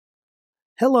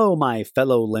Hello, my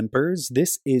fellow limpers.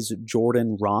 This is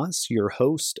Jordan Ross, your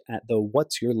host at the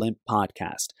What's Your Limp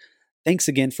podcast. Thanks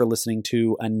again for listening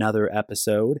to another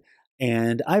episode,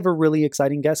 and I have a really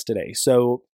exciting guest today.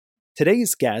 So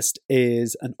today's guest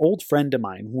is an old friend of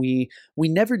mine. We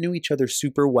never knew each other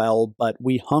super well, but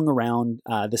we hung around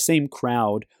the same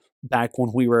crowd back when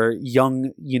we were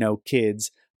young, kids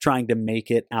trying to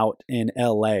make it out in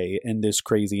LA in this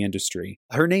crazy industry.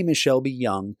 Her name is Shelby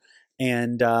Young.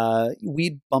 And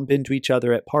we'd bump into each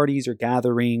other at parties or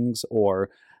gatherings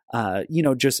or,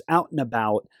 just out and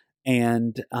about.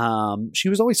 And she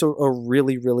was always a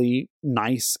really, really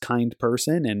nice, kind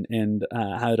person and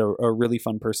had a really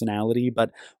fun personality.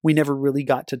 But we never really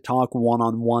got to talk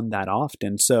one-on-one that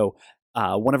often. So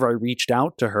whenever I reached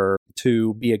out to her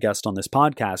to be a guest on this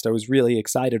podcast, I was really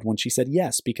excited when she said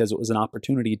yes, because it was an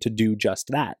opportunity to do just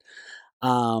that.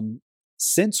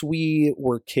 Since we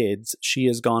were kids, she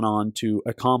has gone on to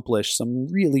accomplish some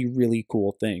really, really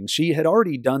cool things. She had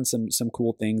already done some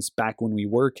cool things back when we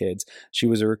were kids. She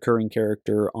was a recurring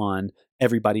character on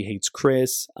Everybody Hates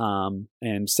Chris,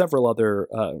 and several other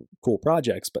cool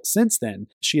projects. But since then,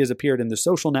 she has appeared in The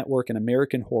Social Network and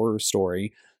American Horror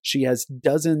Story. She has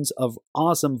dozens of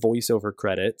awesome voiceover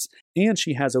credits, and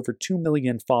she has over 2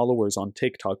 million followers on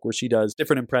TikTok where she does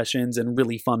different impressions and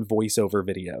really fun voiceover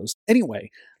videos. Anyway,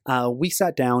 we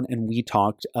sat down and we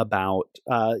talked about,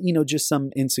 just some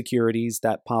insecurities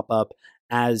that pop up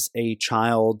as a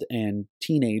child and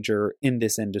teenager in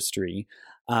this industry.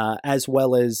 As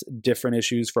well as different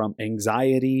issues from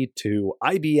anxiety to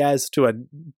IBS to a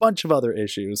bunch of other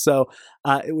issues. So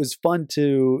it was fun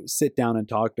to sit down and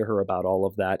talk to her about all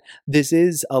of that. This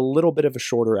is a little bit of a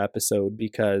shorter episode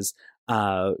because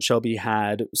Shelby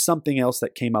had something else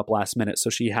that came up last minute, so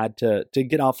she had to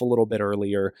get off a little bit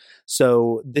earlier.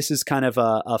 So this is kind of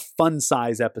a fun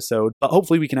size episode, but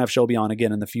hopefully we can have Shelby on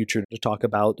again in the future to talk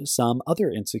about some other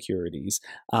insecurities.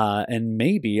 And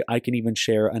maybe I can even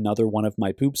share another one of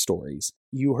my poop stories.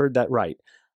 You heard that right.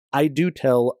 I do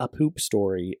tell a poop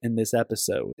story in this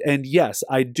episode. And yes,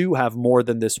 I do have more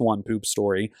than this one poop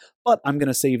story, but I'm going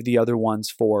to save the other ones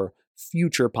for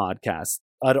future podcasts.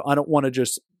 I don't want to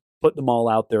just put them all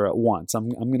out there at once. I'm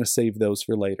going to save those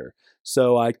for later.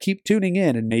 So keep tuning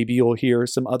in and maybe you'll hear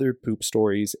some other poop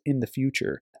stories in the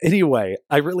future. Anyway,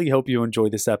 I really hope you enjoy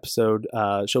this episode.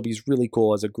 Shelby's really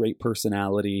cool, has a great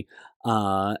personality,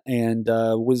 and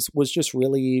was just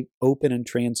really open and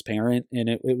transparent. And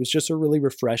it was just a really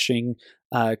refreshing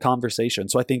conversation.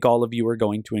 So I think all of you are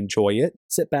going to enjoy it.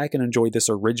 Sit back and enjoy this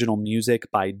original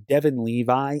music by Devin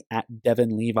Levi at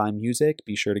Devin Levi Music.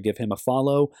 Be sure to give him a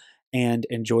follow. And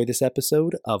enjoy this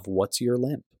episode of What's Your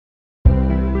Limp?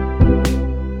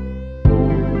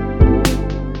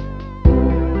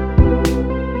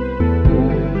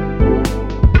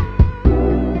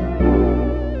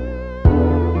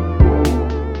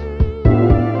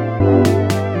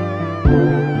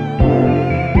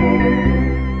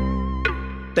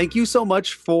 Thank you so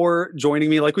much for joining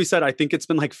me. Like we said, I think it's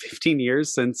been like 15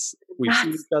 years since we've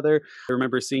seen each other. I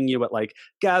remember seeing you at like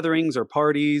gatherings or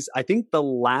parties. I think the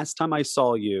last time I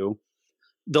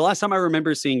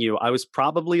remember seeing you, I was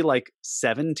probably like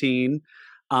 17,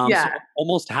 so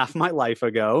almost half my life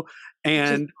ago.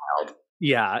 And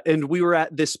yeah, and we were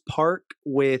at this park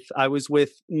I was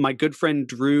with my good friend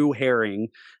Drew Herring.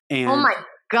 And oh my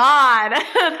God,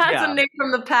 that's a name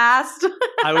from the past.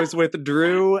 I was with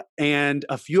Drew and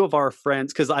a few of our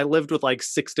friends because I lived with like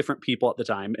 6 different people at the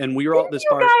time, and we were all at this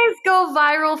park. You guys go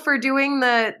viral for doing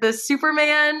the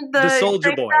Superman, the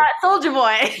Soldier Boy. Soldier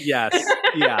Boy. Yes,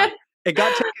 yeah. It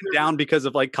got taken down because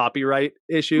of like copyright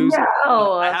issues.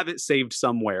 No. I have it saved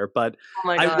somewhere, but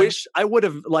I wish I would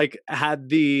have like had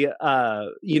the,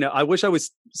 I wish I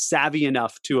was savvy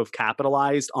enough to have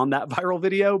capitalized on that viral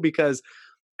video because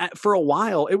for a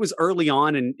while, it was early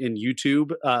on in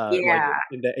YouTube, like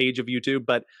in the age of YouTube,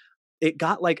 but it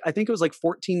got like, I think it was like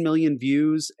 14 million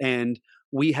views, and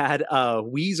we had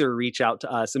Weezer reach out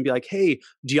to us and be like, hey,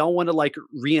 do y'all want to like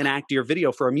reenact your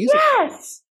video for a music video?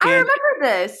 I remember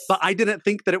this. But I didn't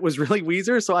think that it was really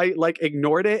Weezer, so I like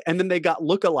ignored it, and then they got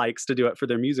lookalikes to do it for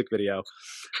their music video.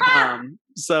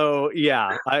 So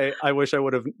yeah, I wish I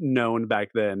would have known back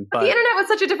then. But the internet was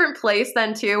such a different place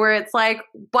then too, where it's like,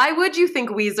 why would you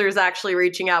think Weezer's actually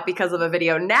reaching out because of a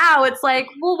video? Now it's like,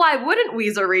 well, why wouldn't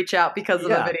Weezer reach out because of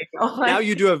a video? Now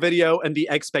you do a video, and the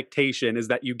expectation is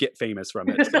that you get famous from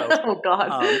it. So, oh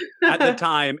God! At the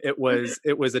time, it was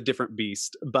a different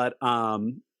beast, but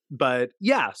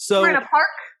yeah. So we're in a park.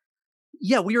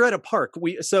 Yeah, we were at a park.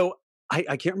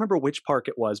 I can't remember which park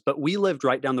it was, but we lived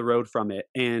right down the road from it.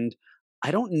 And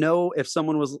I don't know if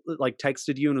someone was like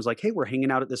texted you and was like, "Hey, we're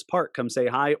hanging out at this park. Come say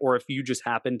hi," or if you just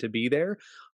happened to be there.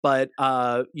 But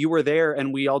you were there,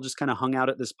 and we all just kind of hung out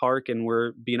at this park, and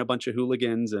we're being a bunch of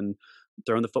hooligans and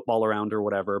throwing the football around or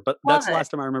whatever. But Love that's the it. last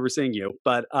time I remember seeing you.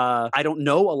 But I don't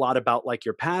know a lot about like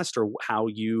your past or how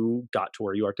you got to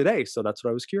where you are today. So that's what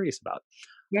I was curious about.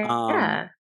 Um, Yeah.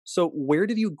 so where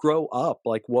did you grow up?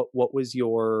 Like what was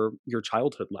your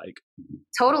childhood like?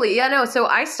 Totally. Yeah, no. So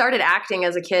I started acting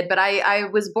as a kid, but I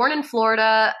was born in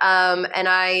Florida, and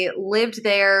I lived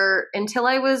there until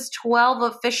I was 12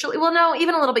 officially. Well, no,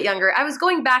 even a little bit younger. I was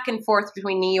going back and forth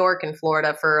between New York and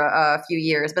Florida for a few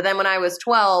years. But then when I was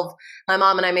 12, my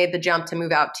mom and I made the jump to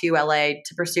move out to LA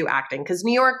to pursue acting. Because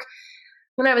New York,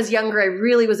 when I was younger, I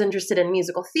really was interested in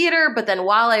musical theater. But then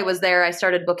while I was there, I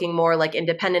started booking more like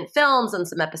independent films and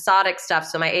some episodic stuff.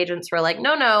 So my agents were like,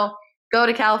 no, go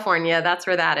to California. That's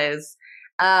where that is.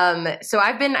 So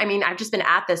I've just been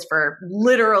at this for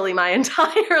literally my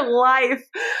entire life.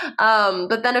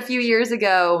 But then a few years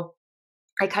ago,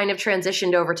 I kind of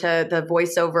transitioned over to the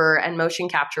voiceover and motion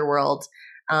capture world.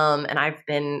 And I've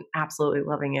been absolutely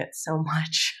loving it so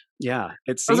much. Yeah,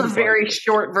 it It was a seems very like.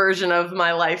 short version of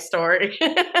my life story.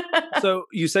 So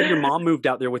you said your mom moved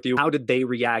out there with you. How did they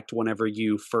react whenever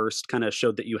you first kind of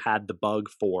showed that you had the bug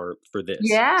for this?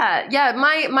 Yeah.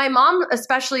 My mom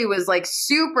especially was like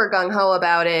super gung ho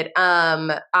about it.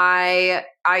 I'm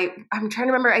trying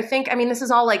to remember. This is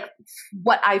all like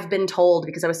what I've been told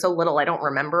because I was so little. I don't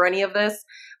remember any of this.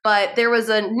 But there was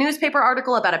a newspaper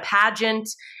article about a pageant,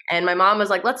 and my mom was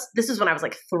like, this is when I was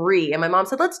like 3. And my mom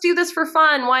said, let's do this for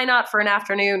fun. Why not for an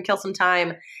afternoon, kill some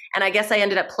time? And I guess I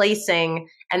ended up placing,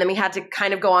 and then we had to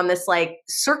kind of go on this like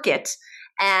circuit.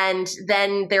 And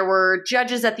then there were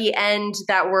judges at the end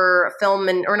that were not film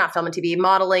and TV,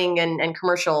 modeling and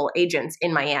commercial agents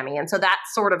in Miami. And so that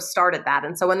sort of started that.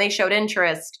 And so when they showed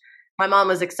interest, my mom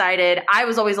was excited. I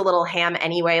was always a little ham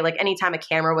anyway. Like anytime a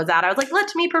camera was out, I was like, let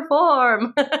me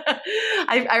perform.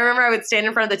 I remember I would stand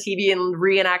in front of the TV and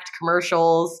reenact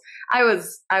commercials. I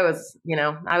was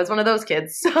one of those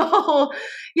kids. So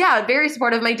yeah, very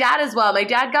supportive. My dad as well. My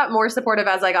dad got more supportive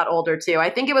as I got older too. I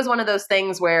think it was one of those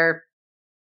things where,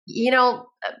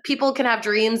 people can have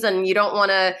dreams and you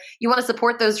want to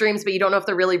support those dreams, but you don't know if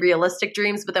they're really realistic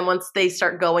dreams. But then once they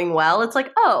start going well, it's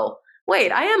like, oh,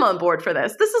 wait, I am on board for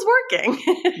this. This is working.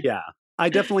 Yeah. I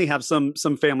definitely have some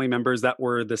family members that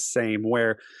were the same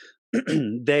where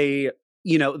they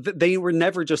they were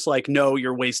never just like, no,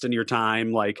 you're wasting your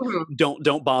time, like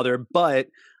don't bother. But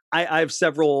I have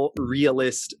several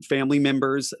realist family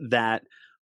members that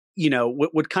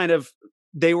would kind of,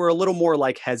 they were a little more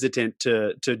like hesitant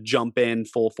to jump in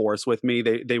full force with me.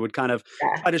 They would kind of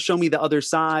try to show me the other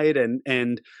side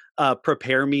and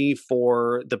prepare me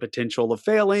for the potential of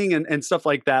failing and stuff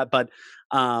like that. But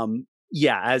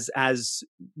as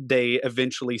they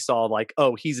eventually saw like,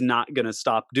 oh, he's not going to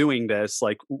stop doing this,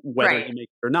 like whether he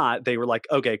makes it or not, they were like,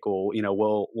 okay, cool,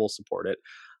 we'll support it.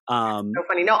 So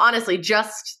funny. No, honestly,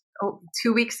 just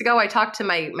 2 weeks ago, I talked to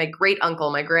my great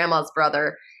uncle, my grandma's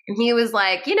brother, and he was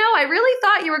like, I really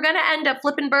thought you were going to end up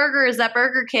flipping burgers at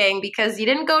Burger King because you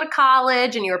didn't go to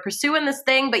college and you were pursuing this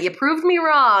thing, but you proved me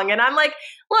wrong. And I'm like,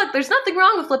 look, there's nothing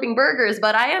wrong with flipping burgers,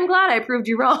 but I am glad I proved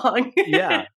you wrong.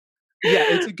 Yeah. Yeah,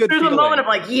 it's a good There's feeling. a moment of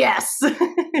like, yes.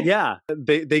 Yeah,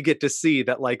 they get to see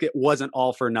that like it wasn't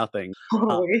all for nothing.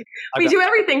 We do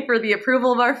everything for the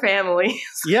approval of our families.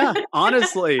 Yeah,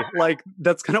 honestly, like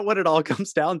that's kind of what it all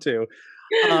comes down to.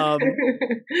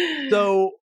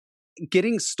 So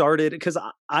getting started, because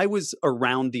I was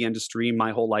around the industry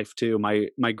my whole life too.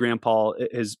 My grandpa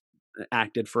has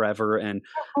acted forever, and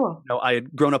I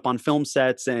had grown up on film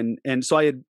sets, and so I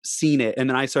had seen it, and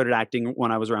then I started acting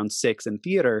when I was around 6 in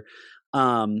theater.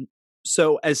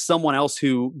 So as someone else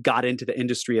who got into the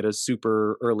industry at a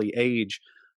super early age,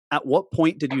 at what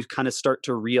point did you kind of start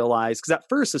to realize, because at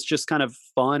first it's just kind of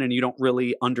fun and you don't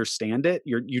really understand it,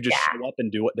 you just show up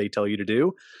and do what they tell you to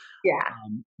do.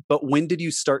 But when did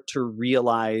you start to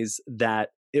realize that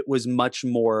it was much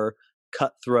more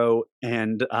cutthroat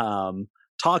and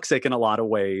toxic in a lot of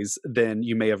ways than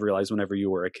you may have realized whenever you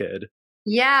were a kid?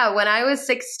 Yeah, when I was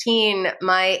 16,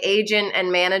 my agent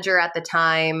and manager at the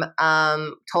time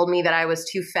told me that I was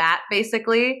too fat,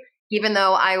 basically, even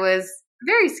though I was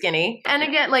very skinny. And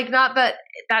again, like, not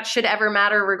that should ever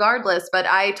matter regardless, but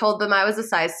I told them I was a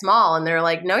size small, and they're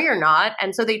like, no, you're not.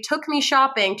 And so they took me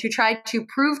shopping to try to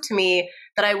prove to me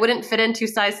that I wouldn't fit into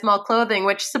size small clothing,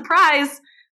 which, surprise,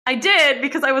 I did,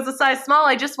 because I was a size small.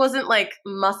 I just wasn't like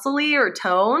muscly or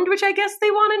toned, which I guess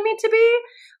they wanted me to be.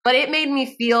 But it made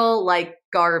me feel like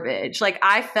garbage. Like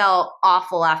I felt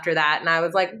awful after that. And I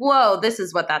was like, whoa, this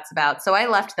is what that's about. So I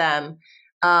left them.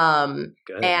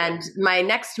 And my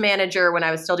next manager, when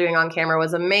I was still doing on camera,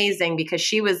 was amazing, because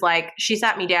she was like, she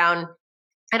sat me down.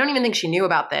 I don't even think she knew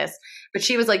about this, but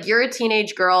she was like, you're a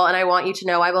teenage girl, and I want you to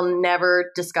know I will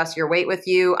never discuss your weight with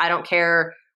you. I don't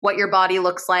care what your body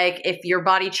looks like. If your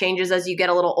body changes as you get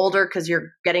a little older, because you're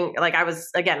getting, like, I was,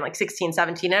 again, like 16,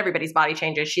 17, everybody's body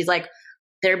changes. She's like,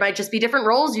 there might just be different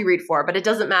roles you read for, but it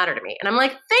doesn't matter to me. And I'm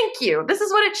like, thank you. This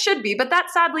is what it should be. But that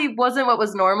sadly wasn't what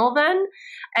was normal then.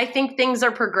 I think things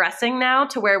are progressing now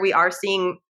to where we are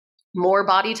seeing more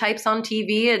body types on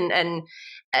TV,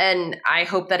 and I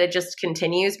hope that it just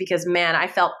continues, because man, I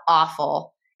felt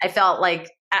awful. I felt like,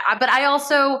 but I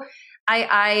also,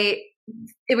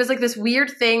 it was like this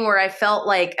weird thing where I felt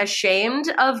like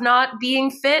ashamed of not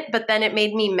being fit, but then it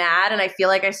made me mad. And I feel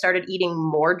like I started eating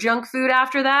more junk food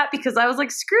after that, because I was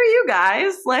like, screw you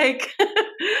guys, like,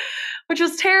 which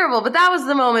was terrible. But that was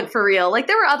the moment for real. Like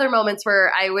there were other moments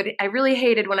where I really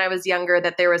hated when I was younger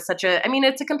that there was I mean,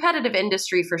 it's a competitive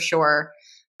industry for sure,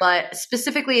 but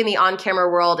specifically in the on-camera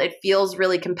world, it feels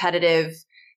really competitive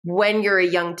when you're a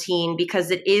young teen, because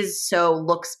it is so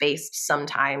looks-based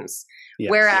sometimes.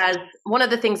 Yes. Whereas one of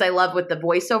the things I love with the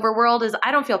voiceover world is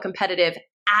I don't feel competitive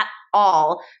at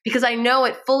all, because I know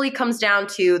it fully comes down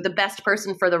to the best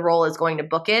person for the role is going to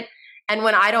book it. And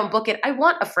when I don't book it, I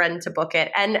want a friend to book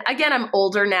it. And again, I'm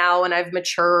older now and I've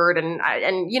matured, and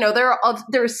you know,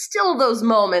 there's still those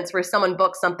moments where someone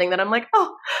books something that I'm like,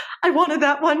 oh, I wanted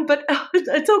that one, but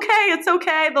it's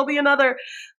okay. There'll be another.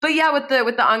 But yeah, with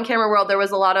the on-camera world, there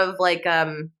was a lot of like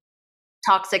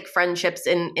toxic friendships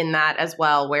in that as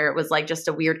well, where it was like just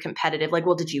a weird competitive, like,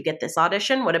 well, did you get this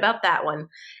audition? What about that one?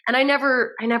 And I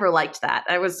never liked that.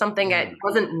 It was something it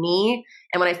wasn't me.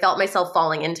 And when I felt myself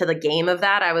falling into the game of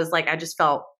that, I was like, I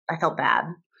felt bad.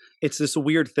 It's this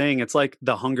weird thing. It's like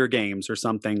the Hunger Games or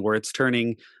something, where it's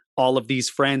turning all of these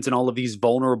friends and all of these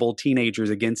vulnerable teenagers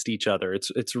against each other.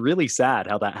 It's really sad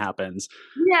how that happens.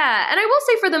 Yeah. And I will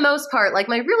say, for the most part, like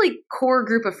my really core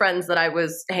group of friends that I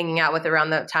was hanging out with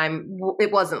around that time,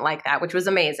 it wasn't like that, which was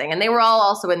amazing. And they were all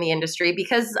also in the industry,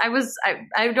 because I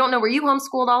don't know, were you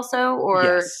homeschooled also? Or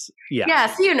Yes. Yeah.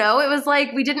 Yes, you know, it was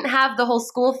like we didn't have the whole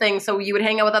school thing, so you would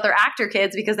hang out with other actor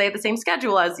kids because they had the same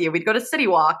schedule as you. We'd go to City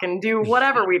Walk and do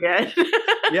whatever we did.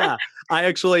 Yeah. I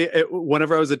actually,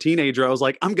 whenever I was a teenager, I was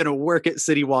like, I'm going to work at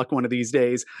City Walk one of these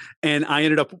days. And I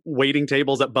ended up waiting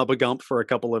tables at Bubba Gump for a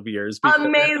couple of years.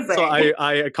 Amazing. So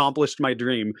I accomplished my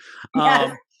dream.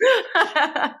 Yes.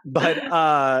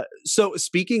 So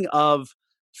speaking of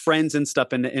friends and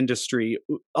stuff in the industry,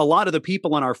 a lot of the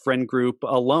people in our friend group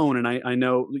alone, and I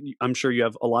know, I'm sure you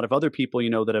have a lot of other people, you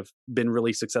know, that have been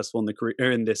really successful in the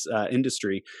career in this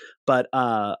industry. But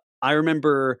I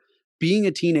remember being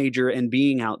a teenager and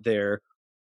being out there,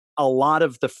 a lot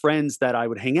of the friends that I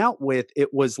would hang out with, it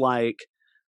was like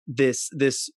this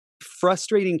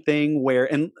frustrating thing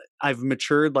where, and I've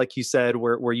matured, like you said,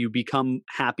 where you become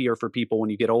happier for people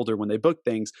when you get older, when they book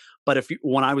things. But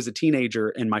when I was a teenager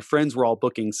and my friends were all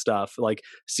booking stuff like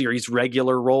series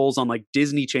regular roles on like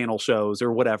Disney Channel shows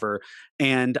or whatever,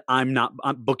 and I'm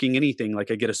booking anything, like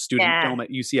I get a student film at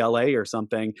UCLA or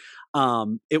something.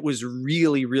 It was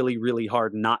really, really, really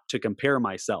hard not to compare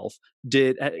myself.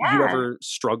 Did you ever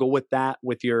struggle with that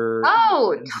with your?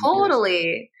 Oh,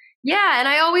 totally. Yeah. And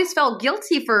I always felt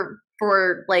guilty for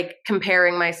like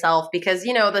comparing myself, because,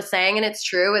 you know, the saying, and it's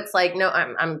true, it's like, no,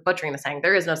 I'm butchering the saying.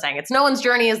 There is no saying. It's no one's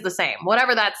journey is the same.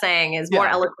 Whatever that saying is, more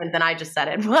eloquent than I just said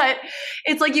it. But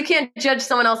it's like, you can't judge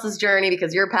someone else's journey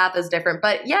because your path is different.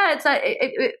 But yeah, it's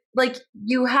like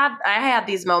I have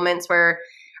these moments where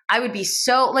I would be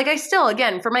so, like, I still,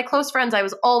 again, for my close friends, I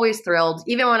was always thrilled,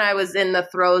 even when I was in the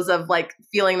throes of like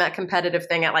feeling that competitive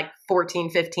thing at like 14,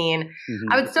 15.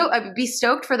 Mm-hmm. I would be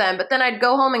stoked for them, but then I'd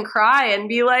go home and cry and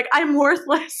be like, I'm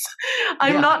worthless.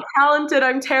 I'm not talented.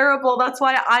 I'm terrible. That's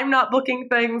why I'm not booking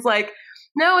things. Like,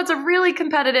 no, it's a really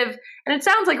competitive, and it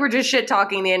sounds like we're just shit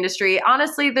talking the industry.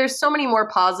 Honestly, there's so many more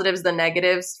positives than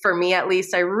negatives. For me, at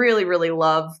least, I really, really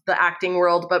love the acting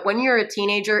world. But when you're a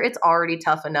teenager, it's already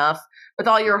tough enough with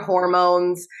all your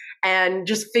hormones and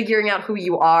just figuring out who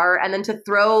you are. And then to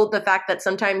throw the fact that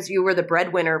sometimes you were the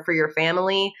breadwinner for your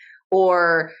family,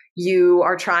 or you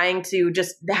are trying to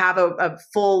just have a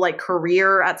full like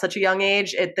career at such a young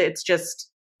age. It's just,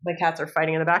 my cats are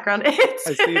fighting in the background. I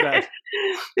see that.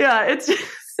 Yeah, it's just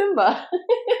Simba.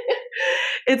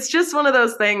 It's just one of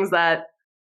those things that,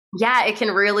 yeah, it can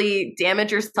really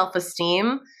damage your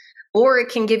self-esteem. or it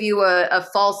can give you a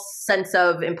false sense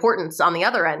of importance on the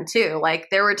other end too. Like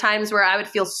there were times where I would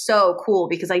feel so cool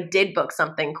because I did book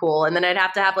something cool, and then I'd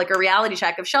have to have like a reality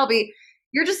check of, Shelby,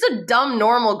 you're just a dumb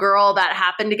normal girl that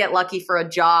happened to get lucky for a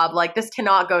job. Like this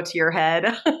cannot go to your head.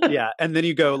 Yeah. And then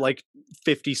you go like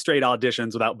 50 straight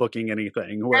auditions without booking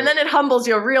anything. And then it humbles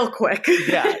you real quick.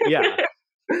 Yeah. Yeah.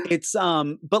 It's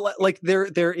but like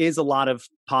there is a lot of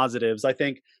positives. I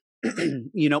think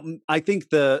I think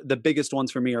the biggest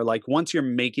ones for me are like once you're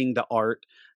making the art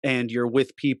and you're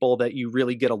with people that you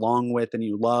really get along with and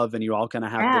you love and you all kind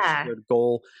of have this Yeah. shared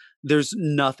goal. There's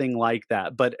nothing like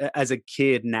that. But as a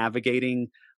kid navigating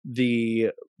the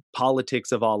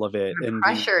politics of all of it and the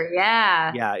Pressure.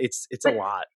 Yeah. yeah, it's a But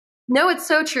lot. no, it's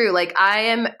so true. Like I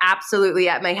am absolutely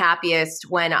at my happiest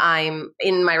when I'm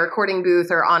in my recording booth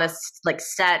or on a like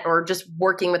set or just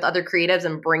working with other creatives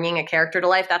and bringing a character to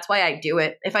life. That's why I do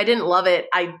it. If I didn't love it,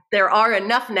 there are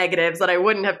enough negatives that I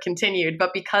wouldn't have continued.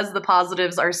 But because the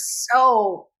positives are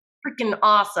so freaking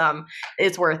awesome,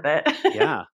 it's worth it.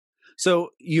 Yeah. So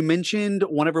you mentioned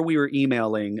whenever we were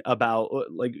emailing about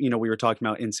like, we were talking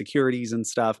about insecurities and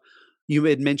stuff. You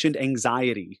had mentioned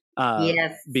anxiety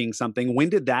Yes. being something. When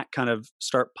did that kind of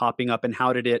start popping up and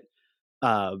how did it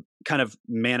kind of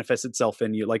manifest itself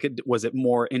in you? Like, was it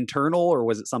more internal or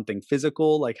was it something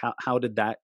physical? Like how did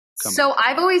that come So up?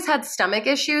 I've always had stomach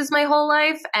issues my whole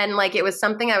life. And like it was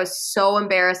something I was so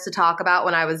embarrassed to talk about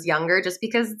when I was younger, just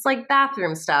because it's like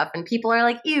bathroom stuff and people are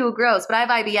like, ew, gross. But I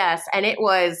have IBS. And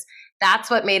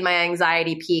that's what made my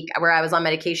anxiety peak, where I was on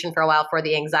medication for a while for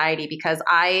the anxiety, because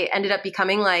I ended up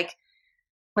becoming like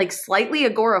slightly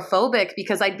agoraphobic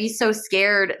because I'd be so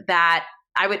scared that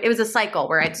it was a cycle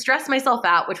where I'd stress myself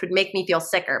out, which would make me feel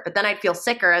sicker, but then I'd feel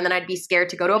sicker and then I'd be scared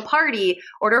to go to a party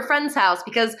or to a friend's house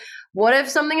because what if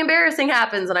something embarrassing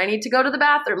happens and I need to go to the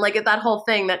bathroom? Like that whole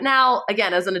thing that now,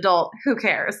 again, as an adult, who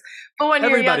cares? But when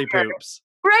Everybody you're younger, poops.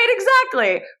 right,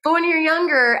 exactly. But when you're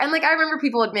younger, and like I remember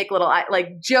people would make little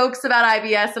like jokes about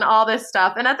IBS and all this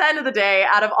stuff. And at the end of the day,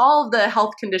 out of all of the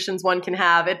health conditions one can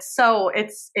have,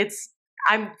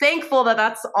 I'm thankful that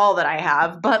that's all that I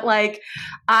have. But like,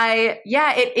 I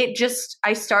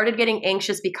started getting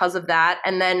anxious because of that.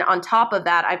 And then on top of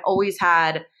that, I've always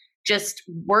had just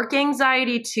work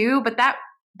anxiety too. But that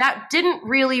didn't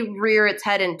really rear its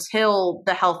head until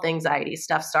the health anxiety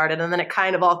stuff started. And then it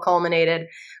kind of all culminated.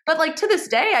 But like to this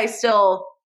day, I still,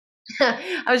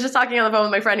 I was just talking on the phone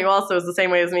with my friend who also is the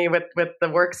same way as me with the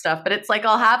work stuff. But it's like,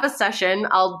 I'll have a session,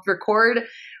 I'll record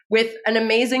with an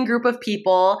amazing group of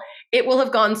people. It will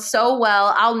have gone so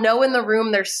well. I'll know in the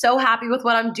room they're so happy with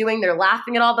what I'm doing. They're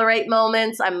laughing at all the right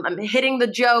moments. I'm hitting the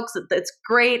jokes. It's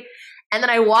great. And then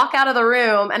I walk out of the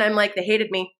room and I'm like, they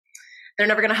hated me. They're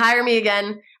never going to hire me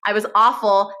again. I was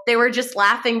awful. They were just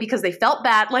laughing because they felt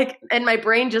bad. Like, and my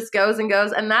brain just goes and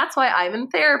goes. And that's why I'm in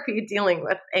therapy dealing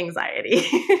with anxiety.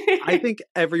 I think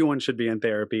everyone should be in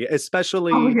therapy,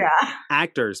 especially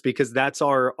actors, because that's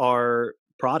our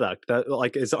product that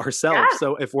like is ourselves. Yeah.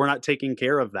 So if we're not taking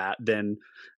care of that, then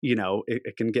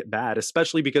it can get bad,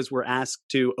 especially because we're asked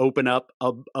to open up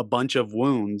a bunch of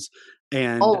wounds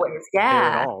and Always,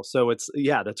 bear it all. So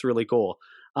that's really cool.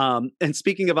 And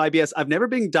speaking of IBS, I've never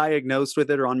been diagnosed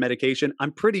with it or on medication.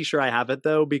 I'm pretty sure I have it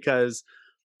though, because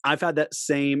I've had that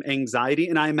same anxiety.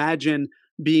 And I imagine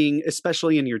being,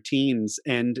 especially in your teens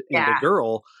and a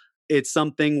girl, it's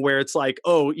something where it's like,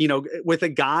 oh, with a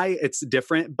guy, it's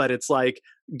different, but it's like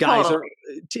guys are,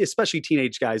 especially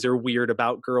teenage guys are weird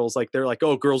about girls. Like they're like,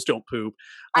 oh, girls don't poop.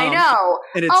 I know.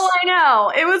 And I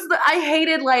know. I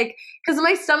hated because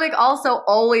my stomach also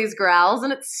always growls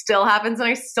and it still happens. And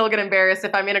I still get embarrassed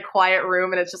if I'm in a quiet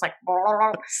room and it's just like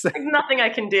nothing I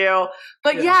can do.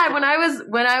 But when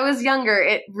I was younger,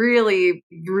 it really,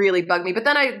 really bugged me. But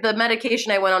then the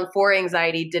medication I went on for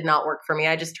anxiety did not work for me.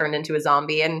 I just turned into a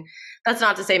zombie. And that's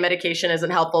not to say medication isn't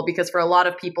helpful, because for a lot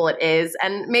of people it is.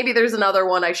 And maybe there's another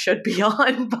one I should be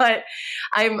on, but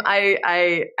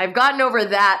I've gotten over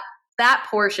that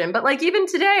portion. But like even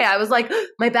today, I was like,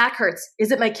 my back hurts.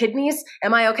 Is it my kidneys?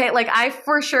 Am I okay? Like I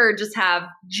for sure just have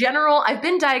I've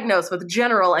been diagnosed with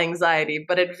general anxiety,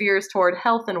 but it veers toward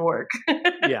health and work.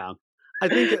 Yeah. I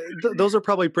think those are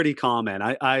probably pretty common.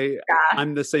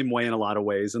 I'm the same way in a lot of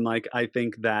ways. And like, I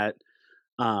think that,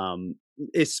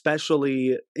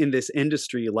 especially in this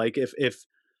industry, like if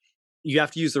you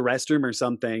have to use the restroom or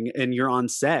something and you're on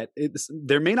set,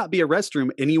 there may not be a restroom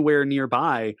anywhere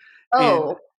nearby.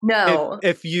 Oh. No.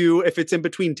 If it's in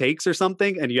between takes or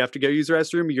something and you have to go use the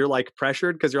restroom, you're like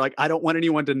pressured because you're like, I don't want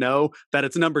anyone to know that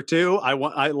it's number two.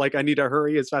 I need to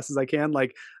hurry as fast as I can.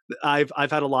 Like I've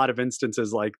had a lot of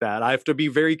instances like that. I have to be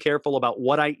very careful about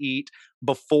what I eat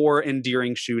before and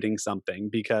during shooting something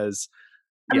because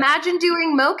Imagine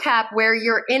doing mocap where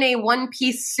you're in a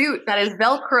one-piece suit that is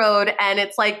Velcroed, and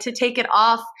it's like to take it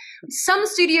off. Some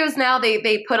studios now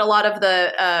they put a lot of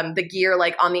the gear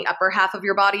like on the upper half of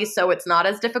your body, so it's not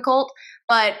as difficult.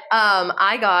 But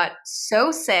I got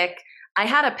so sick. I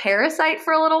had a parasite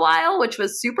for a little while, which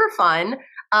was super fun.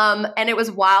 And it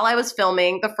was while I was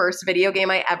filming the first video game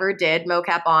I ever did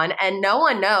mocap on, and no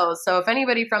one knows. So if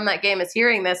anybody from that game is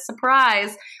hearing this,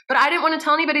 surprise. But I didn't want to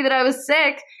tell anybody that I was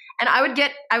sick. And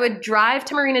I would drive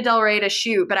to Marina Del Rey to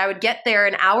shoot, but I would get there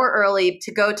an hour early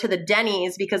to go to the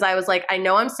Denny's because I was like, I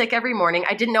know I'm sick every morning.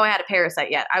 I didn't know I had a parasite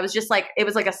yet. I was just like, it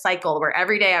was like a cycle where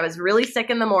every day I was really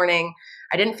sick in the morning.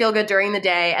 I didn't feel good during the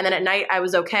day. And then at night I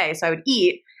was okay. So I would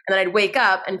eat and then I'd wake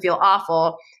up and feel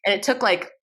awful. And it took like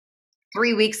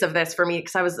 3 weeks of this for me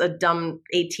because I was a dumb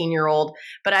 18-year-old.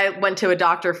 But I went to a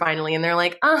doctor finally and they're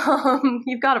like,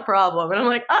 you've got a problem. And I'm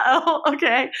like,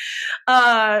 okay.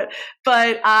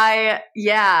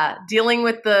 Dealing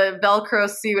with the Velcro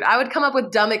suit, I would come up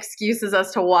with dumb excuses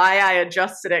as to why I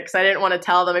adjusted it because I didn't want to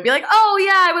tell them. I'd be like, oh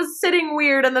yeah, I was sitting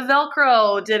weird and the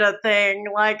Velcro did a thing.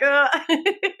 Like,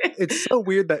 It's so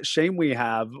weird that shame we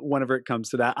have whenever it comes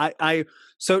to that.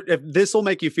 So if this will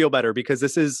make you feel better because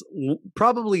this is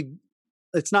probably,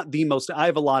 it's not the most, I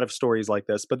have a lot of stories like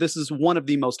this, but this is one of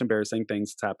the most embarrassing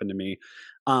things that's happened to me.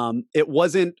 It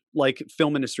wasn't like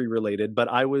film industry related, but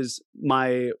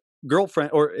my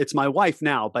girlfriend, or it's my wife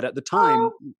now, but at the time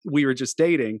we were just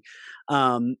dating.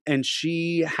 And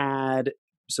she had,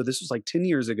 so this was like 10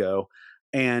 years ago.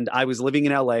 And I was living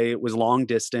in LA. It was long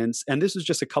distance. And this was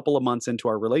just a couple of months into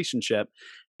our relationship.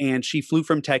 And she flew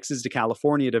from Texas to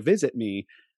California to visit me.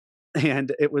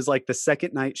 And it was like the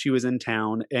second night she was in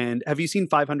town. And have you seen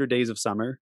 500 Days of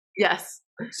Summer? Yes.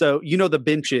 So, you know, the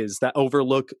benches that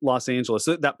overlook Los Angeles,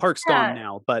 so that park's gone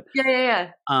now, but we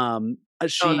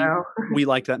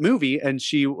liked that movie and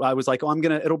I was like,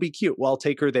 it'll be cute. Well, I'll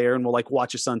take her there and we'll like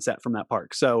watch a sunset from that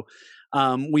park. So,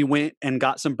 we went and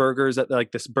got some burgers at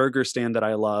like this burger stand that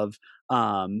I love.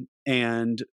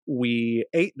 And we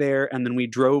ate there and then we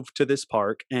drove to this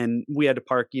park and we had to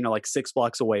park, like 6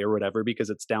 blocks away or whatever, because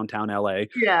it's downtown LA.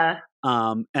 Yeah.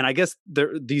 And I guess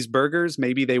these burgers,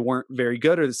 maybe they weren't very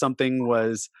good or something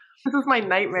was, this is my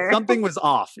nightmare. Something was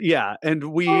off. Yeah.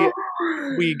 And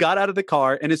we got out of the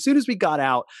car and as soon as we got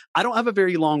out, I don't have a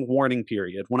very long warning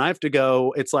period. When I have to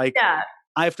go, it's like,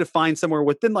 I have to find somewhere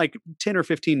within like 10 or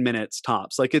 15 minutes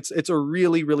tops. Like it's a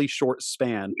really, really short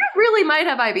span. You really might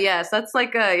have IBS. That's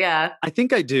like I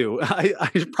think I do. I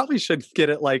probably should get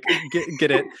it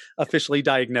get it officially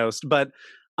diagnosed. But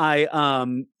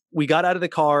we got out of the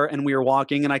car and we were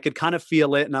walking and I could kind of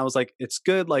feel it. And I was like, it's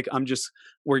good. Like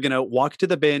we're going to walk to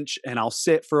the bench and I'll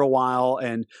sit for a while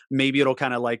and maybe it'll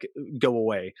kind of like go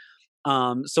away.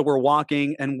 So we're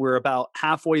walking and we're about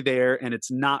halfway there and it's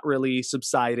not really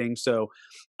subsiding. So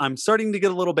I'm starting to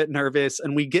get a little bit nervous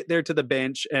and we get there to the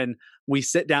bench and we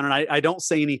sit down and I don't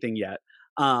say anything yet.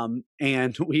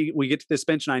 And we get to this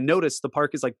bench and I notice the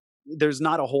park is like, there's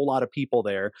not a whole lot of people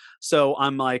there. So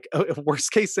I'm like,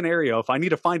 worst case scenario, if I need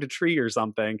to find a tree or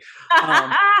something.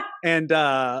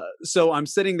 So I'm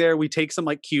sitting there, we take some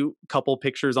like cute couple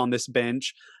pictures on this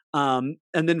bench. And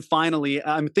then finally,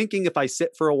 I'm thinking if I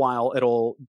sit for a while,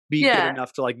 it'll be good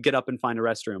enough to like get up and find a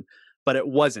restroom. But it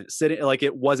wasn't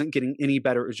it wasn't getting any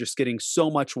better. It was just getting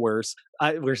so much worse.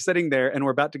 We're sitting there and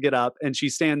we're about to get up and she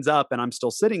stands up and I'm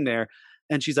still sitting there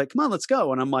and she's like, come on, let's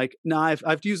go. And I'm like, no, I've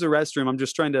to use the restroom. I'm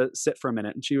just trying to sit for a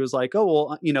minute. And she was like, oh,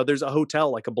 well, there's a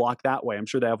hotel like a block that way. I'm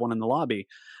sure they have one in the lobby.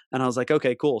 And I was like,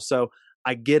 okay, cool. So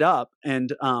I get up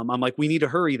and I'm like, we need to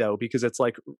hurry though, because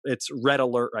it's red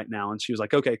alert right now. And she was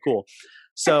like, okay, cool.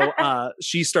 So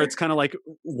she starts kind of like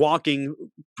walking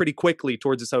pretty quickly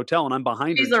towards this hotel and I'm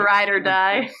behind her. She's a ride or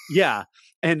die. Yeah.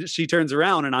 And she turns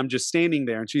around and I'm just standing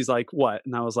there and she's like, what?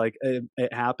 And I was like,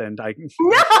 it happened.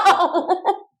 No.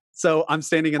 So I'm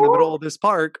standing in the middle of this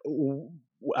park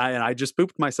and I just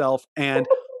pooped myself and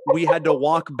we had to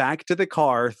walk back to the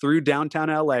car through downtown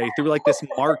LA through like this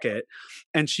market.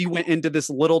 And she went into this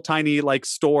little tiny like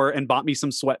store and bought me some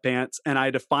sweatpants. And I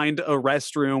had to find a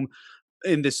restroom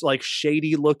in this like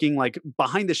shady looking, like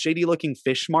behind the shady looking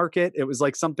fish market. It was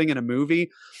like something in a movie.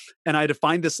 And I had to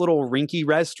find this little rinky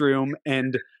restroom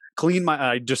and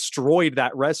I destroyed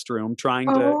that restroom trying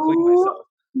to clean myself.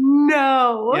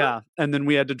 No. Yeah. And then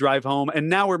we had to drive home and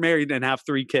now we're married and have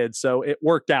 3 kids. So it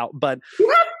worked out. But you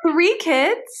have 3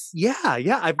 kids? Yeah. I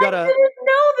didn't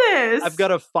know this. I've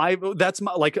got a 5. That's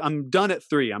my, like, I'm done at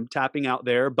 3. I'm tapping out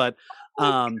there, but,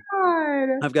 God.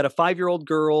 I've got a 5-year-old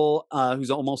girl,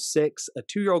 who's almost 6, a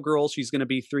 2-year-old girl. She's going to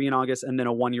be 3 in August, and then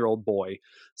a 1-year-old boy.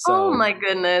 Oh So, my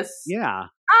goodness. yeah.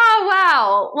 Oh,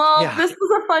 wow. Well, Yeah. this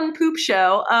was a fun poop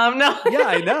show. No. Yeah,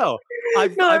 I know.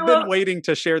 I've No, been waiting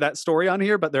to share that story on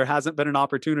here, but there hasn't been an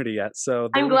opportunity yet. So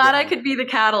there I'm we glad go. I could be the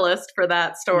catalyst for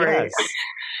that story. Yes.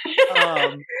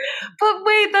 Um, But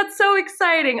wait, that's so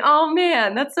exciting. Oh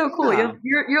man, that's so cool. Yeah.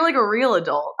 You're like a real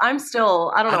adult. I'm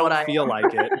still, I don't know what I feel am.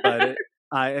 like it, but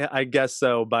I guess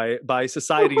so. By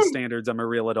society standards, I'm a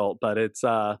real adult, but it's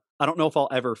I don't know if I'll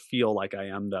ever feel like I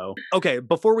am though. Okay,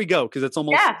 before we go, because it's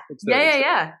almost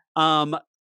Yeah.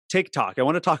 TikTok. I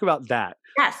want to talk about that.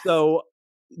 Yes. So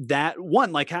that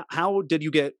one, like how did you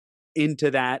get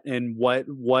into that, and what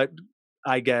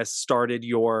I guess started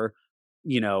your,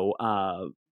 you know,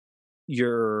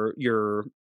 your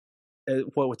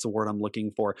what's the word I'm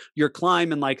looking for? Your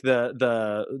climb in like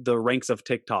the ranks of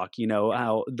TikTok, you know,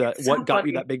 how what got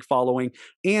you that big following,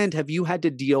 and have you had to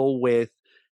deal with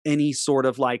any sort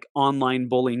of like online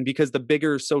bullying? Because the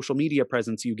bigger social media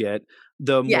presence you get,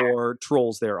 the more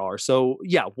trolls there are. So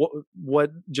yeah,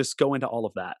 what just go into all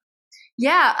of that.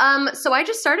 Yeah. So I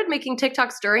just started making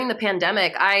TikToks during the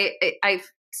pandemic. I've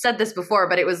said this before,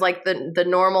 but it was like the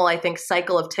normal, I think,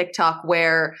 cycle of TikTok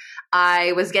where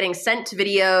I was getting sent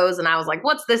videos and I was like,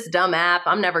 what's this dumb app?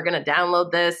 I'm never going to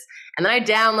download this. And then I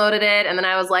downloaded it. And then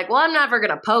I was like, well, I'm never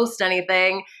going to post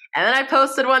anything. And then I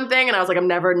posted one thing and I was like, I'm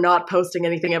never not posting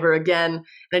anything ever again.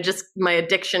 And it just, my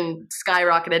addiction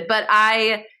skyrocketed. But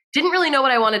I didn't really know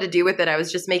what I wanted to do with it. I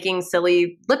was just making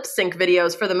silly lip sync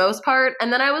videos for the most part.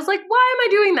 And then I was like, why am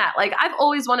I doing that? Like, I've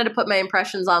always wanted to put my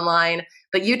impressions online,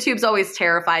 but YouTube's always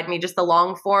terrified me, just the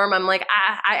long form. I'm like,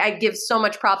 I give so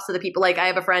much props to the people. Like, I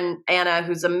have a friend, Anna,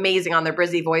 who's amazing on their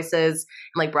Brizzy voices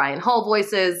and like Brian Hull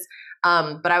voices.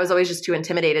 But I was always just too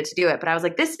intimidated to do it. But I was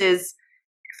like, this is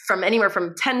from anywhere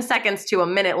from 10 seconds to a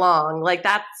minute long. Like,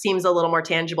 that seems a little more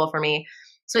tangible for me.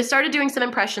 So I started doing some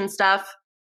impression stuff.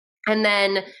 And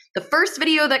then the first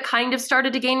video that kind of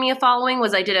started to gain me a following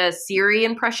was I did a Siri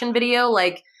impression video.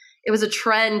 Like, it was a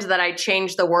trend that I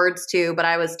changed the words to, but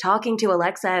I was talking to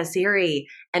Alexa as Siri,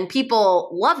 and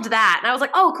people loved that. And I was like,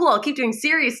 oh, cool, I'll keep doing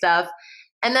Siri stuff.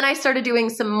 And then I started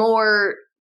doing some more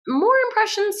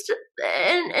impressions,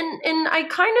 and I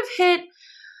kind of hit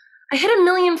 1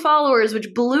 million followers,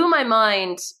 which blew my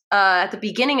mind at the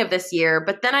beginning of this year.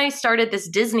 But then I started this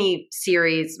Disney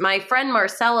series. My friend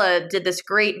Marcella did this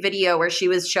great video where she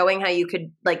was showing how you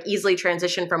could like easily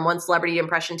transition from one celebrity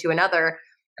impression to another.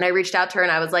 And I reached out to her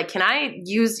and I was like, can I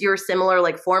use your similar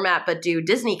like format but do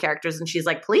Disney characters? And she's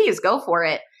like, please go for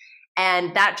it.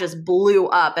 And that just blew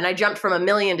up. And I jumped from 1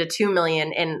 million to 2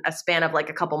 million in a span of like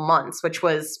a couple months, which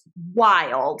was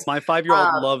wild. My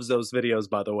 5-year-old loves those videos,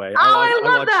 by the way. I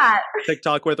love that.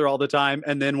 TikTok with her all the time.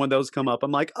 And then when those come up,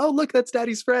 I'm like, oh, look, that's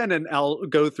Daddy's friend. And I'll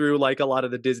go through like a lot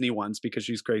of the Disney ones because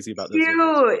she's crazy about those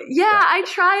videos. Yeah, I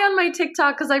try on my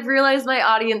TikTok because I've realized my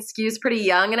audience skews pretty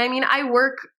young. And I mean, I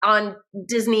work on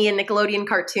Disney and Nickelodeon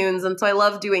cartoons. And so I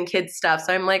love doing kids stuff.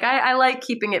 So I'm like, I like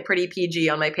keeping it pretty PG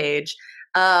on my page.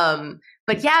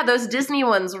 But yeah, those Disney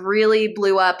ones really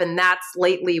blew up, and that's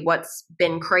lately what's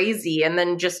been crazy. And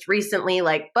then just recently,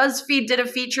 like BuzzFeed did a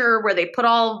feature where they put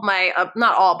all of my,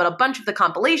 not all, but a bunch of the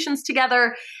compilations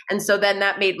together. And so then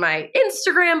that made my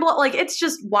Instagram, like, it's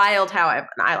just wild how I have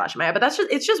an eyelash in my eye, but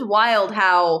it's just wild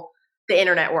how the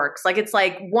internet works. Like, it's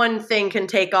like one thing can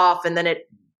take off and then it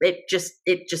just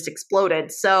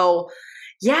exploded. So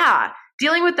yeah.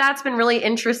 Dealing with that's been really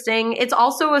interesting. It's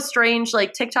also a strange,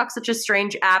 like TikTok's such a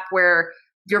strange app where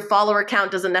your follower count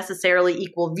doesn't necessarily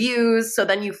equal views. So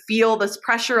then you feel this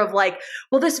pressure of like,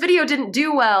 well, this video didn't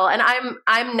do well. And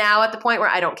I'm now at the point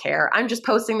where I don't care. I'm just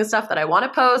posting the stuff that I want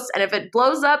to post. And if it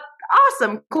blows up,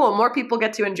 awesome, cool. More people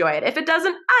get to enjoy it. If it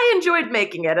doesn't, I enjoyed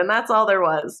making it. And that's all there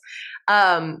was.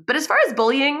 But as far as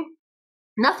bullying,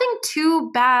 nothing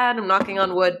too bad. I'm knocking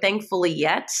on wood, thankfully,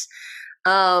 yet.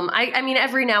 I mean,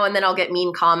 every now and then I'll get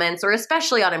mean comments, or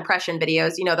especially on impression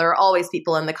videos, you know, there are always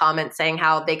people in the comments saying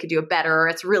how they could do it better, or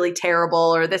it's really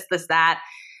terrible, or this, that.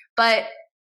 But,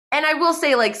 and I will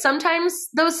say, like, sometimes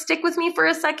those stick with me for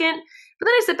a second, but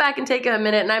then I sit back and take a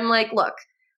minute and I'm like, look,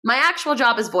 my actual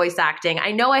job is voice acting.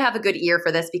 I know I have a good ear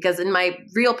for this because in my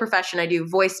real profession, I do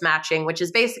voice matching, which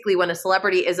is basically when a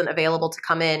celebrity isn't available to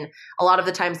come in, a lot of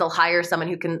the times they'll hire someone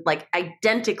who can like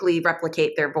identically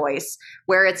replicate their voice,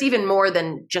 where it's even more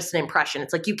than just an impression.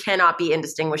 It's like you cannot be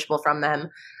indistinguishable from them.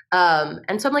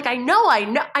 And so I'm like, I know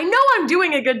I'm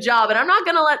doing a good job, and I'm not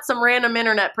going to let some random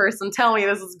internet person tell me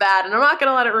this is bad, and I'm not going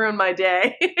to let it ruin my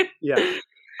day. Yeah.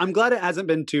 I'm glad it hasn't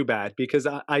been too bad, because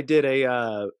I did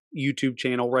a YouTube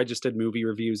channel where I just did movie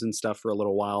reviews and stuff for a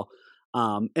little while.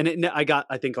 And I got,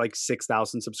 I think, like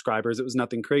 6,000 subscribers. It was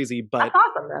nothing crazy, but That's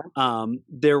awesome, though.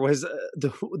 there was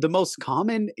the most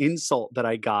common insult that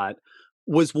I got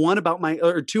was one about my,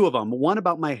 or two of them. One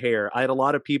about my hair. I had a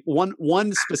lot of people.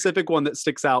 One specific one that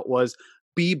sticks out was,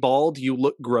 "Be bald, you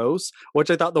look gross," which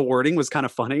I thought the wording was kind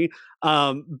of funny.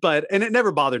 And it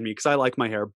never bothered me because I like my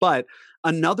hair. But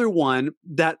another one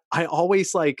that I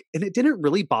always like, and it didn't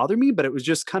really bother me, but it was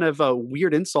just kind of a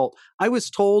weird insult. I was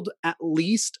told at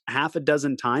least half a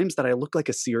dozen times that I look like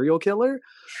a serial killer.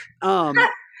 And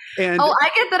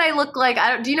I get that I look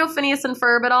like, do you know Phineas and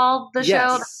Ferb at all? The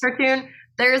show, the cartoon?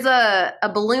 There's a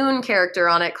balloon character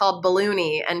on it called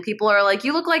Balloony, and people are like,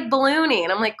 "You look like Balloony,"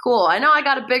 and I'm like, "Cool, I know I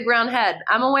got a big round head.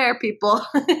 I'm aware, people."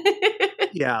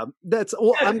 Yeah,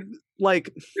 I'm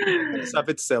like, stuff.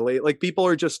 It's silly. Like, people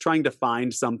are just trying to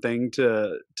find something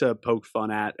to poke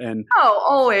fun at, and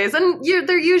always. And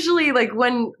they're usually like,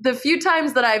 when the few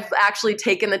times that I've actually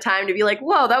taken the time to be like,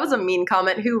 "Whoa, that was a mean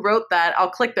comment. Who wrote that?"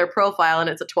 I'll click their profile, and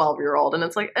it's a 12-year-old, and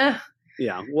it's like,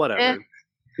 yeah, whatever.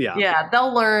 Yeah,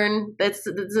 they'll learn.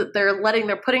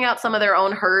 They're putting out some of their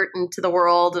own hurt into the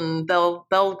world, and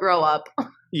they'll grow up.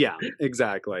 Yeah,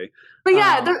 exactly. But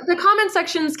yeah, the comment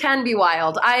sections can be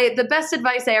wild. The best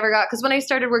advice I ever got, because when I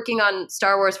started working on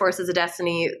Star Wars Forces of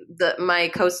Destiny, my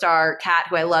co-star Kat,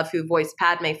 who I love, who voiced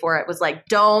Padme for it, was like,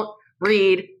 "Don't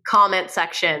read comment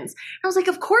sections." I was like,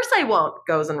 "Of course I won't."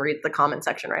 Goes and reads the comment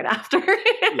section right after.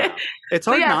 Yeah, it's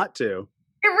hard not to.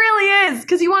 It really is,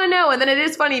 because you want to know. And then it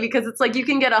is funny because it's like you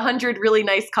can get 100 really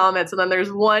nice comments and then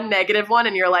there's one negative one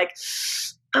and you're like,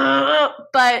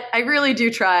 but I really do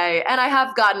try. And I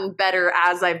have gotten better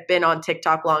as I've been on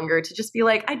TikTok longer to just be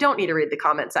like, I don't need to read the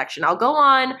comment section. I'll go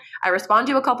on, I respond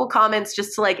to a couple comments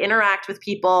just to like interact with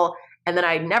people, and then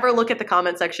I never look at the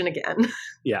comment section again.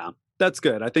 Yeah, that's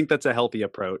good. I think that's a healthy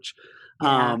approach.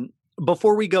 Yeah.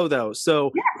 Before we go, though,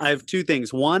 so Yes. I have two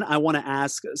things. One, I want to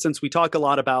ask, since we talk a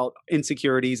lot about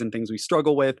insecurities and things we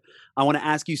struggle with, I want to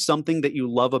ask you something that you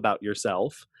love about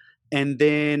yourself, and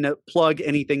then plug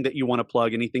anything that you want to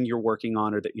plug, anything you're working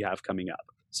on or that you have coming up.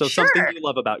 So something you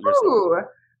love about yourself. Ooh.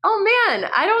 Oh man,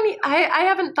 I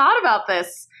haven't thought about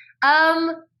this.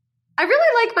 I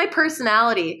really like my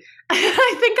personality.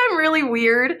 I think I'm really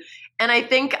weird. And I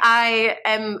think I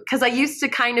am, because I used to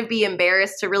kind of be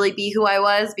embarrassed to really be who I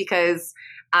was, because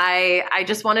I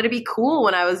just wanted to be cool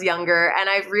when I was younger. And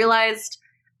I've realized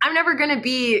I'm never going to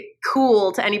be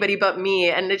cool to anybody but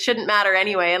me, and it shouldn't matter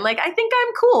anyway. And like, I think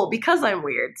I'm cool because I'm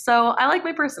weird. So I like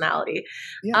my personality.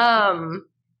 Yeah.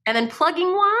 And then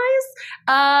plugging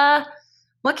wise,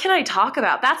 what can I talk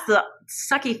about? That's the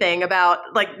sucky thing about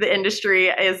like the industry,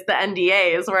 is the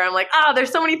NDAs, where I'm like,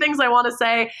 there's so many things I want to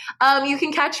say. You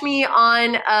can catch me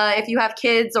on, if you have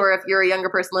kids or if you're a younger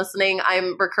person listening,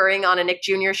 I'm recurring on a Nick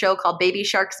Jr. show called Baby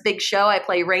Shark's Big Show. I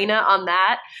play Raina on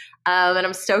that. And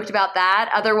I'm stoked about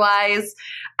that. Otherwise,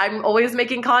 I'm always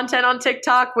making content on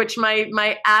TikTok, which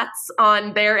my ats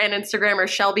on there and Instagram are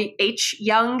Shelby H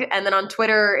Young. And then on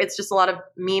Twitter, it's just a lot of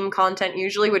meme content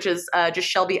usually, which is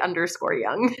just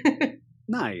Shelby_Young.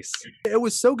 Nice. It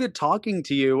was so good talking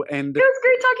to you, and it was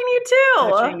great talking to you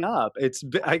too. Catching up.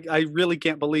 I really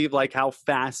can't believe like how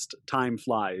fast time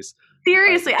flies.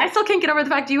 Seriously, I still can't get over the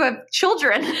fact you have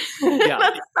children. Yeah.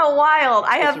 That's so wild.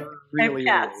 I have really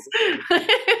cats.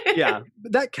 Yeah,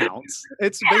 that counts.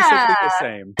 It's basically the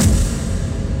same.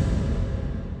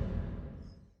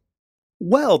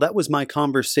 Well, that was my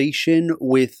conversation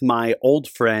with my old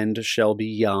friend, Shelby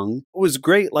Young. It was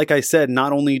great, like I said,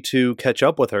 not only to catch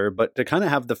up with her, but to kind of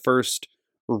have the first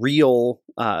real,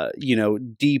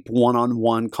 deep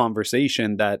one-on-one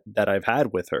conversation that I've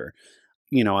had with her.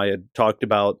 You know, I had talked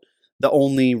about the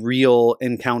only real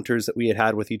encounters that we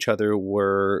had with each other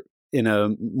were in a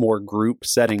more group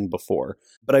setting before.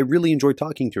 But I really enjoyed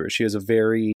talking to her. She has a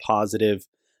very positive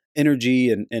energy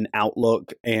and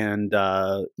outlook, and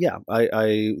I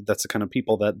that's the kind of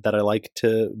people that I like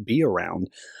to be around.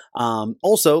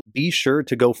 Also, be sure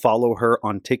to go follow her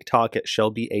on TikTok at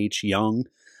Shelby H Young,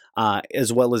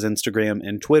 as well as Instagram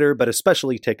and Twitter, but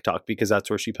especially TikTok, because that's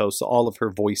where she posts all of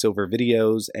her voiceover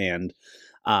videos and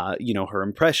her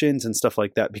impressions and stuff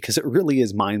like that, because it really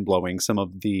is mind-blowing, some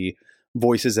of the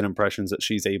voices and impressions that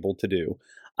she's able to do.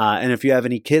 And if you have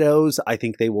any kiddos, I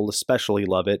think they will especially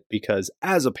love it, because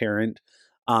as a parent,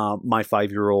 my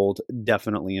 5-year-old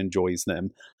definitely enjoys them.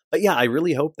 But yeah, I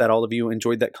really hope that all of you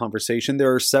enjoyed that conversation.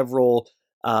 There are several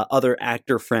other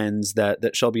actor friends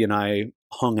that Shelby and I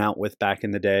hung out with back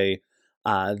in the day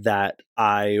that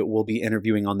I will be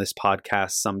interviewing on this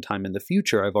podcast sometime in the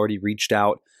future. I've already reached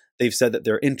out. They've said that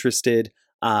they're interested.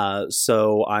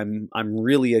 So I'm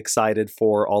really excited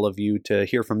for all of you to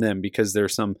hear from them, because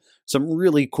there's some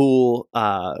really cool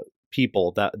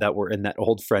people that were in that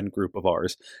old friend group of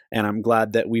ours, and I'm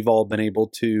glad that we've all been able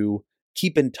to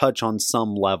keep in touch on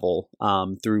some level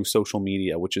through social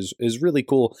media, which is really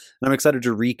cool. And I'm excited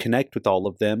to reconnect with all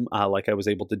of them, like I was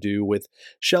able to do with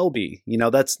Shelby. You know,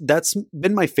 that's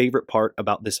been my favorite part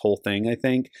about this whole thing, I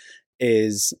think,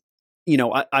 is, you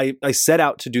know, I set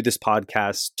out to do this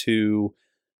podcast to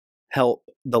help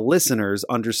the listeners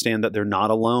understand that they're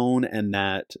not alone, and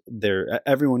that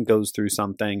everyone goes through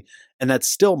something. And that's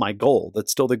still my goal.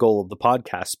 That's still the goal of the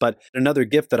podcast. But another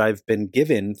gift that I've been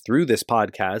given through this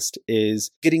podcast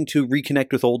is getting to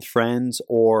reconnect with old friends,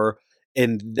 or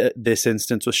in this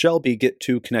instance with Shelby, get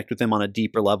to connect with them on a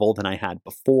deeper level than I had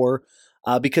before.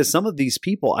 Because some of these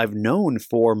people I've known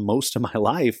for most of my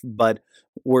life, but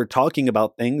we're talking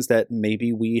about things that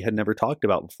maybe we had never talked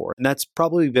about before. And that's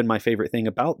probably been my favorite thing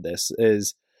about this,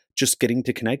 is just getting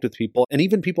to connect with people, and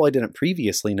even people I didn't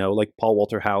previously know, like Paul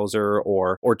Walter Hauser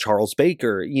or Charles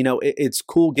Baker. You know, it's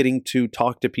cool getting to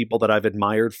talk to people that I've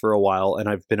admired for a while and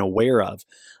I've been aware of,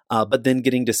 but then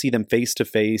getting to see them face to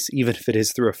face, even if it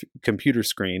is through a computer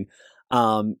screen.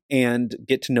 And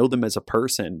get to know them as a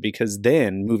person, because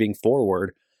then moving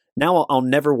forward, now I'll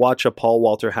never watch a Paul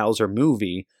Walter Hauser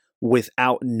movie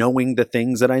without knowing the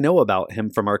things that I know about him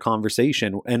from our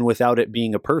conversation, and without it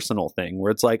being a personal thing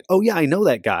where it's like, oh yeah, I know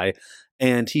that guy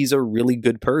and he's a really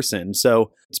good person.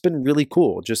 So it's been really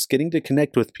cool just getting to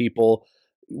connect with people,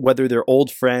 whether they're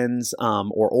old friends,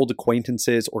 or old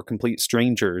acquaintances, or complete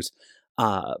strangers,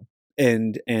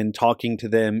 and talking to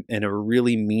them in a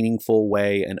really meaningful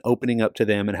way, and opening up to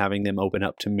them and having them open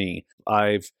up to me.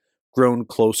 I've grown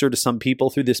closer to some people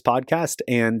through this podcast,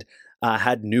 and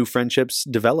had new friendships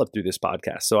develop through this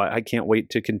podcast. So I can't wait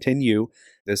to continue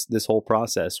this whole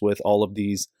process with all of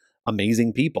these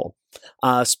amazing people.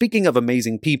 Speaking of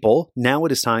amazing people, now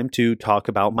it is time to talk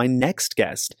about my next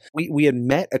guest. We had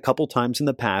met a couple times in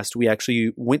the past. We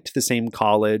actually went to the same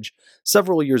college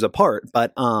several years apart,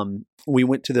 but we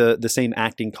went to the same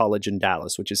acting college in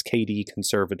Dallas, which is KD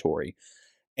Conservatory.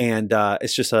 And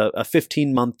it's just a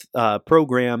 15-month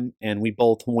program, and we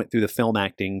both went through the film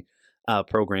acting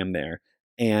program there.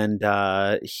 And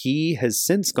he has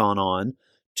since gone on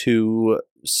to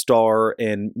star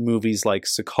in movies like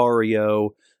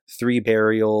Sicario, Three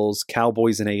Burials,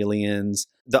 Cowboys and Aliens,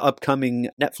 the upcoming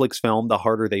Netflix film The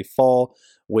Harder They Fall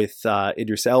with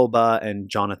Idris Elba and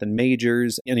Jonathan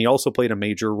Majors. And he also played a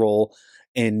major role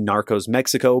in Narcos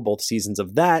Mexico, both seasons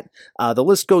of that. The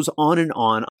list goes on and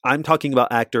on. I'm talking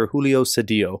about actor Julio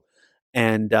Cedillo.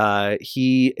 And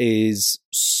he is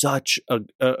such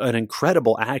an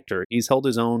incredible actor. He's held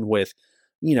his own with,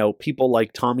 you know, people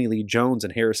like Tommy Lee Jones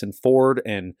and Harrison Ford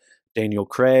and Daniel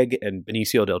Craig and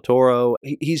Benicio del Toro.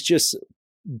 He's just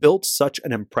built such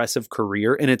an impressive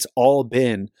career, and it's all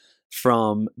been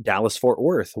from Dallas-Fort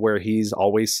Worth, where he's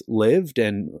always lived,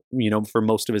 and, you know, for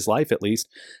most of his life at least,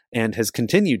 and has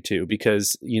continued to,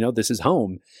 because, you know, this is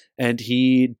home. And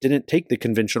he didn't take the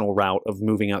conventional route of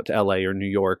moving out to LA or New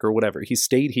York or whatever. He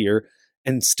stayed here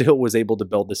and still was able to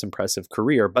build this impressive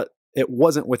career, but it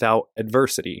wasn't without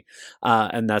adversity.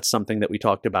 And that's something that we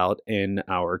talked about in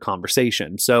our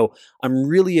conversation. So I'm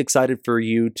really excited for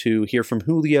you to hear from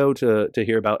Julio, to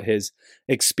hear about his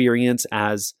experience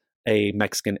as a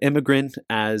Mexican immigrant,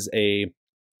 as a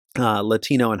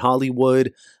Latino in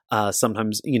Hollywood,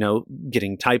 sometimes, you know,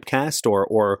 getting typecast,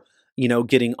 or, you know,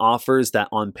 getting offers that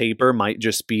on paper might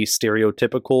just be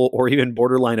stereotypical or even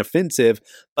borderline offensive,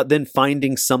 but then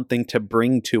finding something to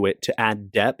bring to it to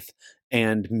add depth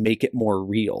and make it more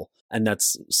real. And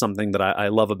that's something that I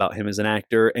love about him as an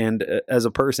actor and as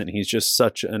a person. He's just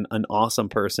such an awesome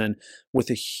person with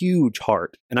a huge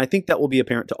heart. And I think that will be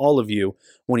apparent to all of you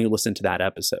when you listen to that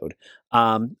episode.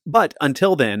 But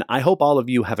until then, I hope all of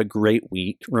you have a great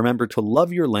week. Remember to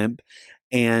love your limp.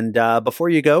 And before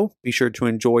you go, be sure to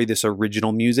enjoy this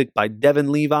original music by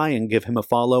Devin Levi and give him a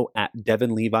follow at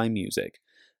Devin Levi Music.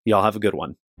 Y'all have a good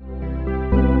one.